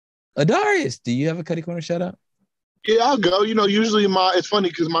Adarius, do you have a Cutty Corner shout out? Yeah, I'll go. Usually it's funny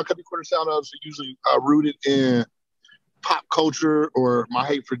because my Cutty Corner shout outs are usually rooted in pop culture or my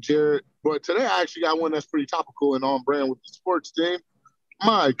hate for Jared. But today I actually got one that's pretty topical and on brand with the sports team.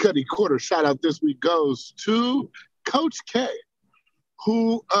 My Cutty Corner shout out this week goes to Coach K,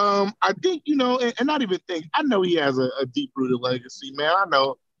 who I think, and not even think, I know he has a deep-rooted legacy, man.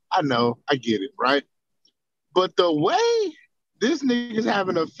 I know, I get it, right? But the way this nigga's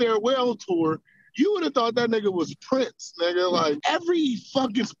having a farewell tour, you would have thought that nigga was Prince, nigga. Like, every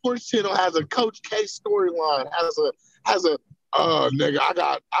fucking sports channel has a Coach K storyline, has a nigga,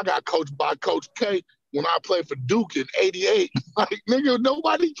 I got coached by Coach K when I played for Duke in '88. Like, nigga,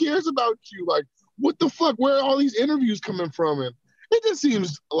 nobody cares about you. Like, what the fuck? Where are all these interviews coming from? And it just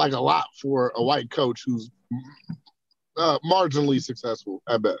seems like a lot for a white coach who's marginally successful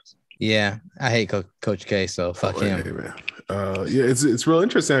at best. Yeah, I hate Coach K, so fuck him. Hey, man. Yeah, it's real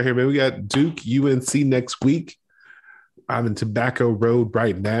interesting out here, man. We got Duke, UNC next week. I'm in Tobacco Road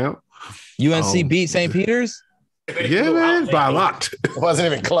right now. UNC beat St. Peter's? Yeah, man, by a lot. It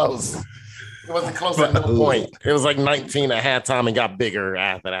wasn't even close. It wasn't close at no point. It was like 19 at halftime and got bigger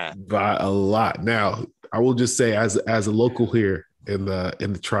after that. By a lot. Now, I will just say, as a local here in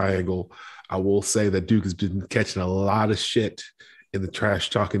the Triangle, I will say that Duke has been catching a lot of shit in the trash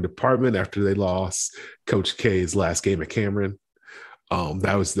talking department after they lost Coach K's last game at Cameron.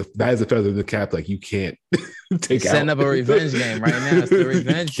 That is a feather in the cap. Like, you can't take out. Setting up a revenge game right now. It's the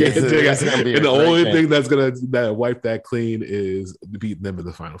revenge game. And the only thing that's gonna wipe that clean is beating them in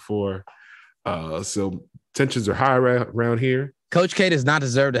the Final Four. So tensions are high around here. Coach K does not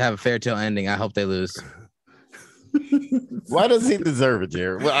deserve to have a fairytale ending. I hope they lose. Why does he deserve it,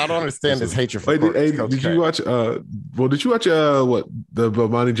 Jared? Well, I don't understand this hatred for Coach Did K. you watch? Did you watch what the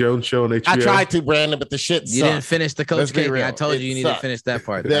Bomani Jones show on HBO? I tried to, Brandon, but the shit sucked. You didn't finish the Coach K thing. I told you need to finish that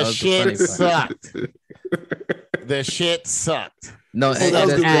part. The shit sucked. The shit sucked. No,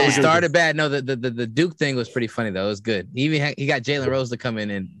 it started bad. No, the Duke thing was pretty funny though. It was good. He got Jalen Rose to come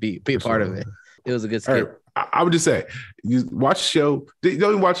in and be a part of it. It was a good skit. I would just say, you watch the show. Don't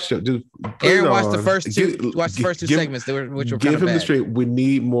even watch the show. Just Aaron watched the first two segments, which were kind of bad. Give him the straight. We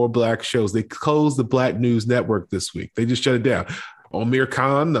need more black shows. They closed the Black News Network this week. They just shut it down. Amir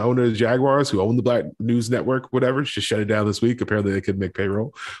Khan, the owner of the Jaguars, who owned the Black News Network, whatever, just shut it down this week. Apparently, they couldn't make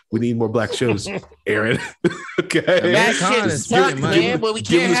payroll. We need more black shows, Aaron. Okay, that shit sucked, man. But we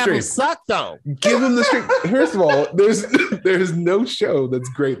can't have them suck though. Give him the straight. First of all, there's no show that's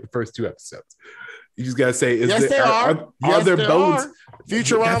great the first two episodes. You just gotta say, are there bones?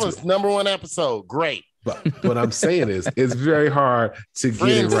 Futurama's #1 episode, great. But what I'm saying is, it's very hard to get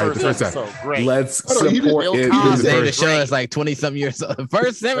it right the first time. Great. Let's support it. The show is like 20-something years old.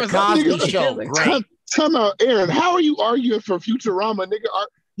 First 7 Cosby show, great. Time out, Aaron. How are you arguing for Futurama, nigga?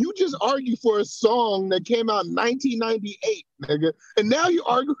 You just argued for a song that came out in 1998, nigga, and now you're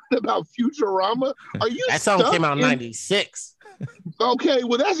arguing about Futurama. Are you? That song came out in '96. Okay,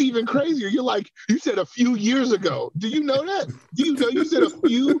 well, that's even crazier. You said a few years ago. Do you know that? Do you know you said a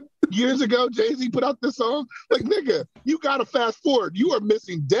few years ago Jay-Z put out this song? Like, nigga, you gotta fast forward. You are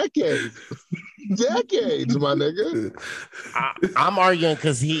missing decades. Decades, my nigga. I'm arguing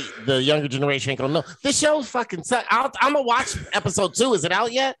because the younger generation ain't gonna know. This show fucking sucks. I'm gonna watch episode 2. Is it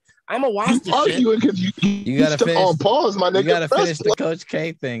out yet? I'm gonna watch this arguing because you gotta finish on pause, my nigga. You gotta finish the Coach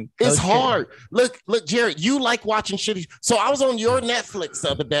K thing. It's hard. Look, Jared, you like watching shitty. So I was on your Netflix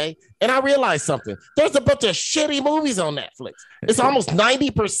the other day, and I realized something. There's a bunch of shitty movies on Netflix. It's almost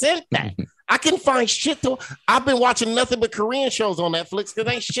 90% that. I can find shit I've been watching nothing but Korean shows on Netflix because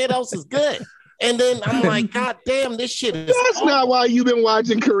ain't shit else is good. And then I'm like, God damn, this shit is. That's not why you've been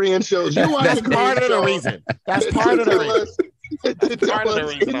watching Korean shows. That's part of the reason. That's part of the reason. Part of the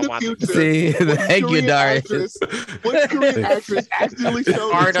reason I'm watching. See, thank you, Darius. What Korean actress actually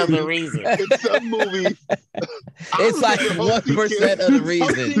showed part of the reason in some movie? It's like 1% of the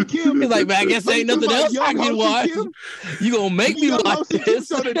reason. He's like, man, I guess ain't nothing else I can watch. You gonna make me watch this?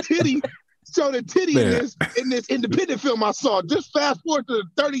 Show the titty in this independent film I saw. Just fast forward to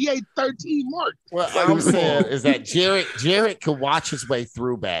the 38-13 mark. What I'm saying is that Jared could watch his way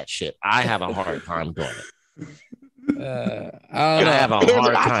through bad shit. I have a hard time doing it. I have a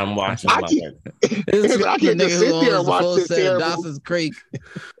hard time watching I can't just sit there and watch this terrible Dawson's Creek.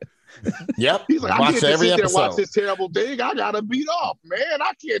 Yep. He's like, I can't just sit there and watch this terrible thing. I gotta beat off, man.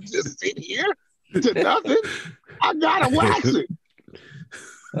 I can't just sit here to nothing. I gotta wax it.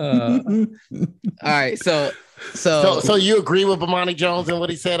 All right, so you agree with Bomani Jones and what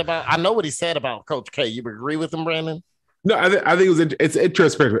he said about? I know what he said about Coach K. You agree with him, Brandon? No, I think it's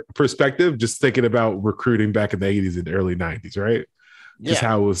interesting perspective. Just thinking about recruiting back in the 80s and early 90s, right? just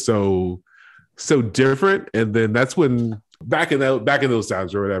how it was so different. And then that's when back in those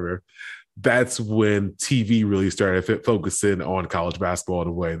times or whatever, that's when TV really started focusing on college basketball in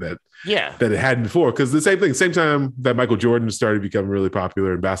a way that it hadn't before. Because the same time that Michael Jordan started becoming really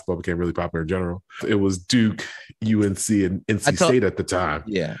popular and basketball became really popular in general, it was Duke, UNC, and NC State at the time.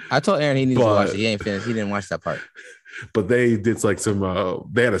 Yeah, I told Aaron he needs to watch it. He ain't finished. He didn't watch that part. But they did like some.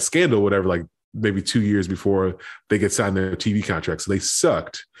 They had a scandal, or whatever, like maybe 2 years before they get signed their TV contract. So they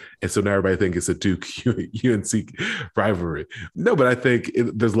sucked. And so now everybody thinks it's a Duke UNC rivalry. No, but I think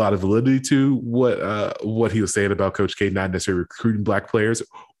there's a lot of validity to what he was saying about Coach K not necessarily recruiting black players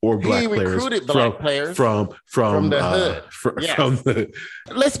or black players from the hood.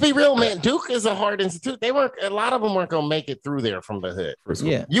 Let's be real, man. Duke is a hard institute. A lot of them weren't going to make it through there from the hood.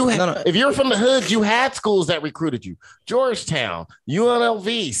 Yeah. If you're from the hood, you had schools that recruited you. Georgetown,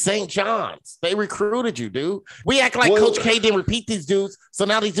 UNLV, St. John's. They recruited you, dude. We act like Coach K didn't repeat these dudes, so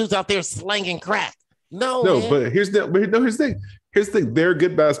now these dudes out there slanging crack. No, but here's the thing. Here's the thing. They're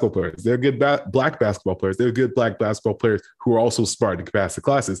good basketball players. They're good black basketball players. They're good black basketball players who are also smart and can pass the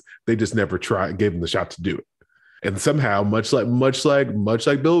classes. They just never gave them the shot to do it. And somehow, much like Bill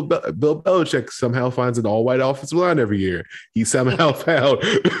Belichick somehow finds an all-white offensive line every year. He somehow found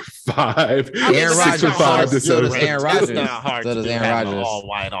five. Aaron Rodgers. So does Aaron Rodgers. It's not hard to have an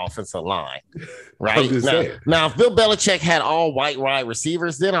all-white offensive line, right? Now, if Bill Belichick had all-white wide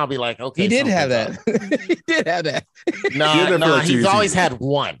receivers, then I'll be like, okay. He did have that. He did have that. No, he's always had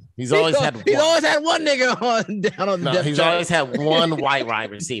one. He's always had one nigga down on the depth he's chart. always had one white wide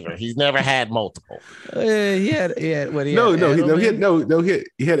receiver. He's never had multiple. He had he had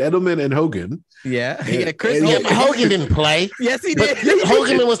Edelman and Hogan. Yeah, he had Chris. But Hogan didn't play. Yes, he did.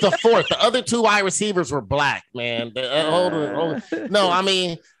 Hogan was the fourth. The other two wide receivers were black, man. No, I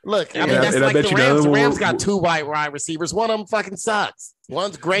mean, look, that's like the Rams. The Rams got two white wide receivers. One of them fucking sucks.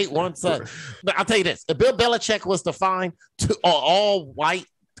 One's great, one sucks. But I'll tell you this: if Bill Belichick was to find all white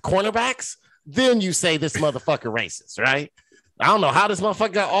cornerbacks, then you say this motherfucker racist, right? I don't know how this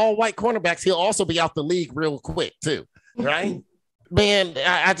motherfucker got all white cornerbacks. He'll also be out the league real quick too, right? Man,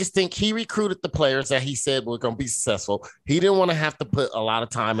 I just think he recruited the players that he said were going to be successful. He didn't want to have to put a lot of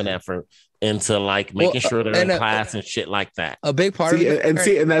time and effort into like making sure they're in class and shit like that. A big part of it.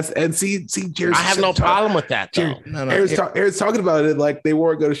 Jared, I have no problem with that though. Aaron's talking about it like they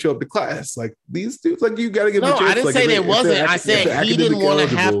weren't going to show up to class. Like these dudes, like you got to give them a chance. I didn't say they wasn't. I said he didn't want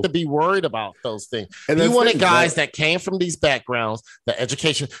to have to be worried about those things. He wanted guys that came from these backgrounds, the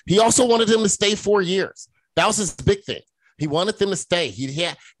education. He also wanted them to stay 4 years. That was his big thing. He wanted them to stay.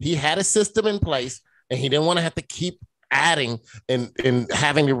 He had a system in place, and he didn't want to have to keep adding and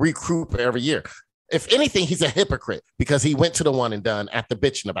having to recruit every year. If anything, he's a hypocrite because he went to the one and done after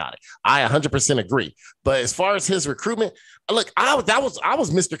bitching about it. I 100% agree. But as far as his recruitment, look, I was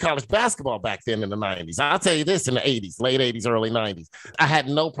Mr. College basketball back then in the 90s. I'll tell you this, in the 80s, late 80s, early 90s. I had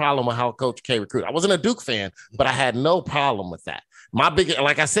no problem with how Coach K recruited. I wasn't a Duke fan, but I had no problem with that.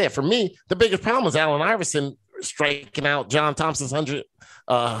 Like I said, for me, the biggest problem was Allen Iverson striking out John Thompson's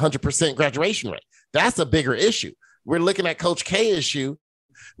 100% graduation rate. That's a bigger issue. We're looking at Coach K issue.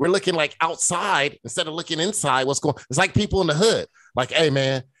 We're looking like outside instead of looking inside. What's going? It's like people in the hood. Like, hey,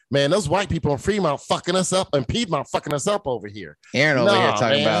 man, those white people in Fremont fucking us up and Piedmont fucking us up over here. Aaron over here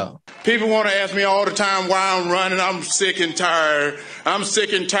talking about. People want to ask me all the time why I'm running. I'm sick and tired. I'm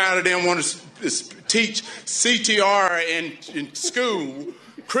sick and tired of them wanting to teach CTR in school.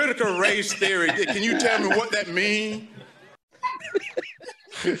 Critical race theory. Can you tell me what that means?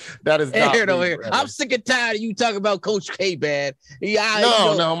 That is not Aaron over here. I'm sick and tired of you talking about Coach K bad.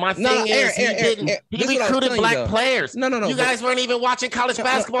 My thing is he recruited black players. No. You guys weren't even watching college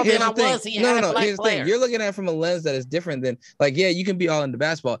basketball then I was. He had black here's the thing. You're looking at it from a lens that is different than like, yeah, you can be all into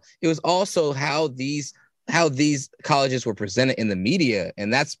basketball. It was also how these colleges were presented in the media,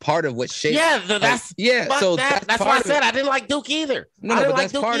 and that's part of what shaped. That's why I said I didn't like Duke either. I didn't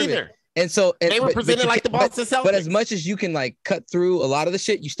like Duke either. And so they were presented like the Boston Celtics. But as much as you can like cut through a lot of the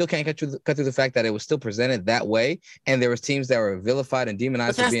shit, you still can't cut through the fact that it was still presented that way, and there was teams that were vilified and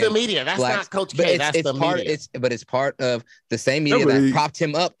demonized. But that's the media. That's not Coach K. That's the media. It's part of the same media that propped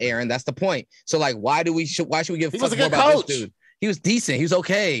him up, Aaron. That's the point. So like, why should we give? He was a good coach. This dude? He was decent. He was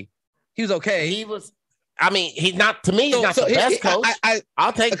okay. I mean, he's not the best coach.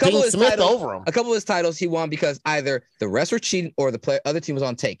 I'll take Dean Smith over him. A couple of his titles he won because either the refs were cheating or the other team was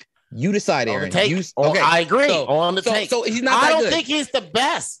on take. You decide, Aaron. I agree. On the take. So he's not. I don't think he's the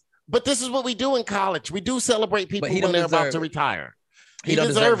best, but this is what we do in college. We do celebrate people when they're about to retire. He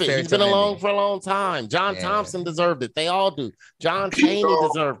deserved it. He's been along for a long time. John Thompson deserved it. They all do. John Chaney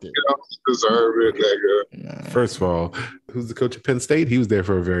deserved it. Deserve it, nigga. First of all, who's the coach of Penn State? He was there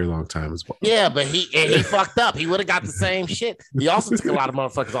for a very long time as well. Yeah, but he fucked up. He would have got the same shit. He also took a lot of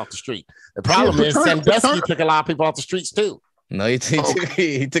motherfuckers off the street. The problem is Sandusky took a lot of people off the streets too. No, he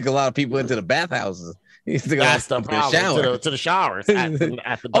took a lot of people into the bathhouses. He took a lot of stuff to the showers at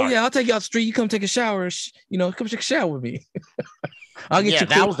the Oh yeah, I'll take you out the street. You come take a shower. Come take a shower with me. I'll get you.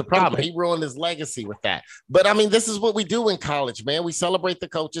 That was the problem. He ruined his legacy with that. But I mean, this is what we do in college, man. We celebrate the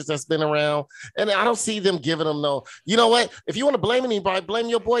coaches that's been around, and I don't see them giving them no. You know what? If you want to blame anybody, blame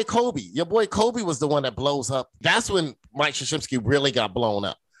your boy Kobe. Your boy Kobe was the one that blows up. That's when Mike Krzyzewski really got blown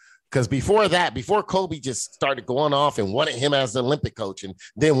up. Because before Kobe just started going off and wanted him as the Olympic coach and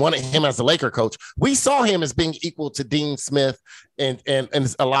then wanted him as the Laker coach, we saw him as being equal to Dean Smith and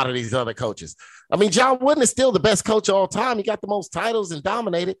a lot of these other coaches. I mean, John Wooden is still the best coach of all time. He got the most titles and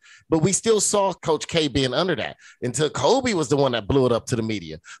dominated, but we still saw Coach K being under that until Kobe was the one that blew it up to the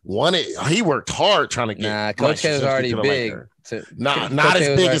media. He worked hard trying to get. Coach K was already big. Not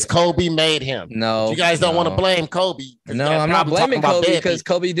as big as Kobe made him. No, you guys don't want to blame Kobe. No, I'm not blaming Kobe because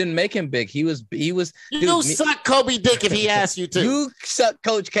Kobe didn't make him big. He was. You suck Kobe dick if he asked you to. You suck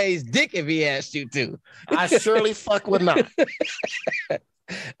Coach K's dick if he asked you to. I surely fuck would not.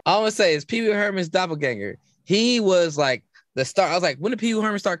 All I'm gonna say is Pee Wee Herman's doppelganger. He was like the star. I was like, when did Pee Wee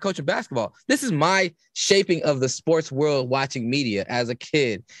Herman start coaching basketball? This is my shaping of the sports world watching media as a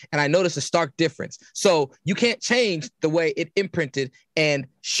kid. And I noticed a stark difference. So you can't change the way it imprinted and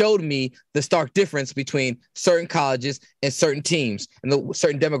showed me the stark difference between certain colleges and certain teams and the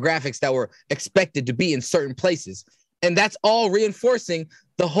certain demographics that were expected to be in certain places. And that's all reinforcing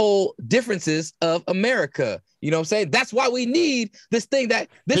the whole differences of America. You know what I'm saying? That's why we need this thing that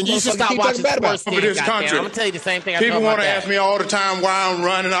this you should stop watching sports. For this country. I'm gonna tell you the same thing. People want to ask me all the time why I'm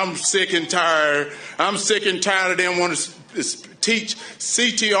running. I'm sick and tired. I'm sick and tired of them wanting to teach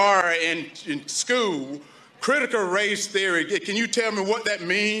CTR in school, critical race theory. Can you tell me what that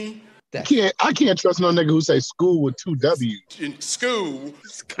means? I can't trust no nigga who say school with 2 W's. In school.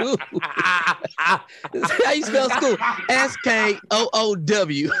 School. How you spell school?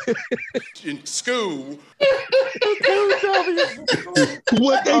 SKOOW. In school.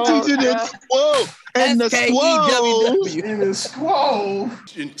 What they teaching in school? And the squalls. In the squall.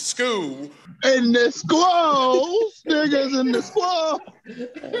 In school. And the squalls. Niggas in the squall.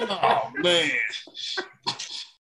 Oh, man.